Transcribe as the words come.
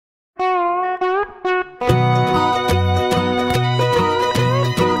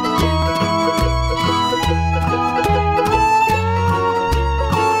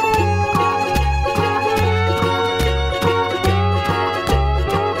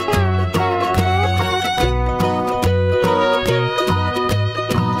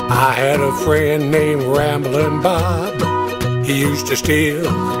I had a friend named Ramblin' Bob. He used to steal,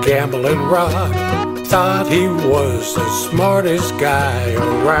 gamble, and rob. Thought he was the smartest guy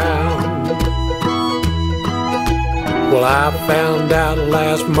around. Well, I found out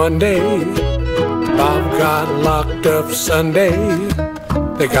last Monday Bob got locked up Sunday.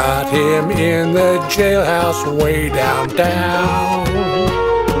 They got him in the jailhouse way downtown.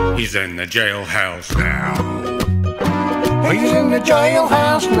 He's in the jailhouse now. He's in the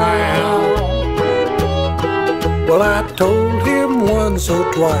jailhouse now. Well, I told him once or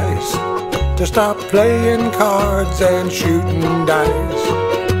twice to stop playing cards and shooting dice.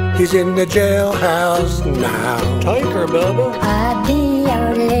 He's in the jailhouse now. Take her, Bubba. Ah,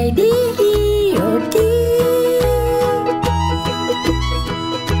 dear lady, oh dear.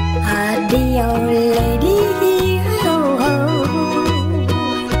 Ah, dear lady, oh oh.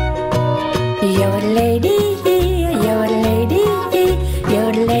 Your lady, your lady,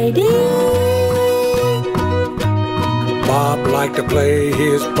 your lady. Bob liked to play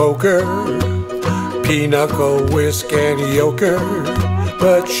his poker, pinochle, whisk, and euchre,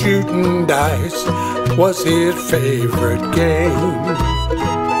 but shooting dice was his favorite game.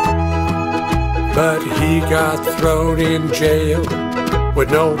 But he got thrown in jail with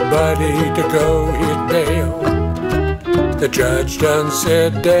nobody to go his bail. The judge done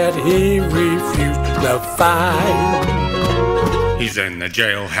said that he refused the fine. He's in the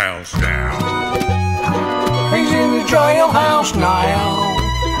jailhouse now. He's in the jailhouse now.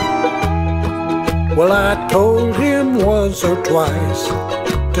 Well, I told him once or twice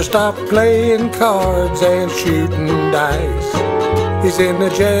to stop playing cards and shooting dice. He's in the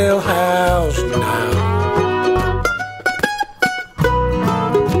jailhouse now.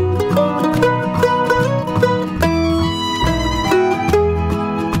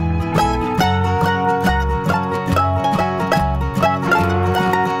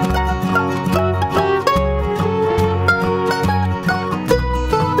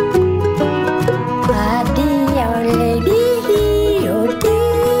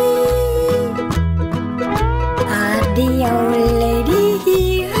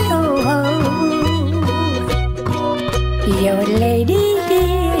 Your lady,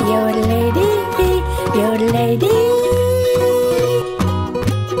 your lady, your lady.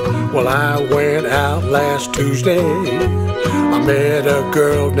 Well, I went out last Tuesday. I met a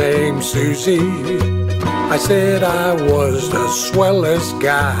girl named Susie. I said I was the swellest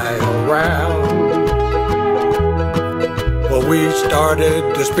guy around. Well, we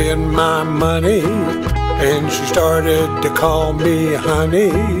started to spend my money, and she started to call me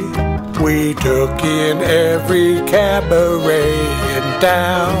honey. We took in every cabaret in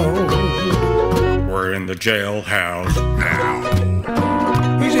town. We're in the jailhouse now.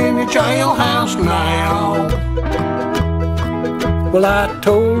 He's in the jailhouse now. Well, I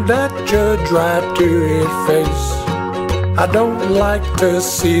told that judge right to his face, I don't like to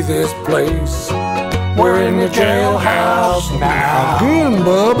see this place. We're in the jailhouse now. Again,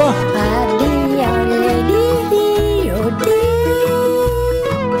 Bubba.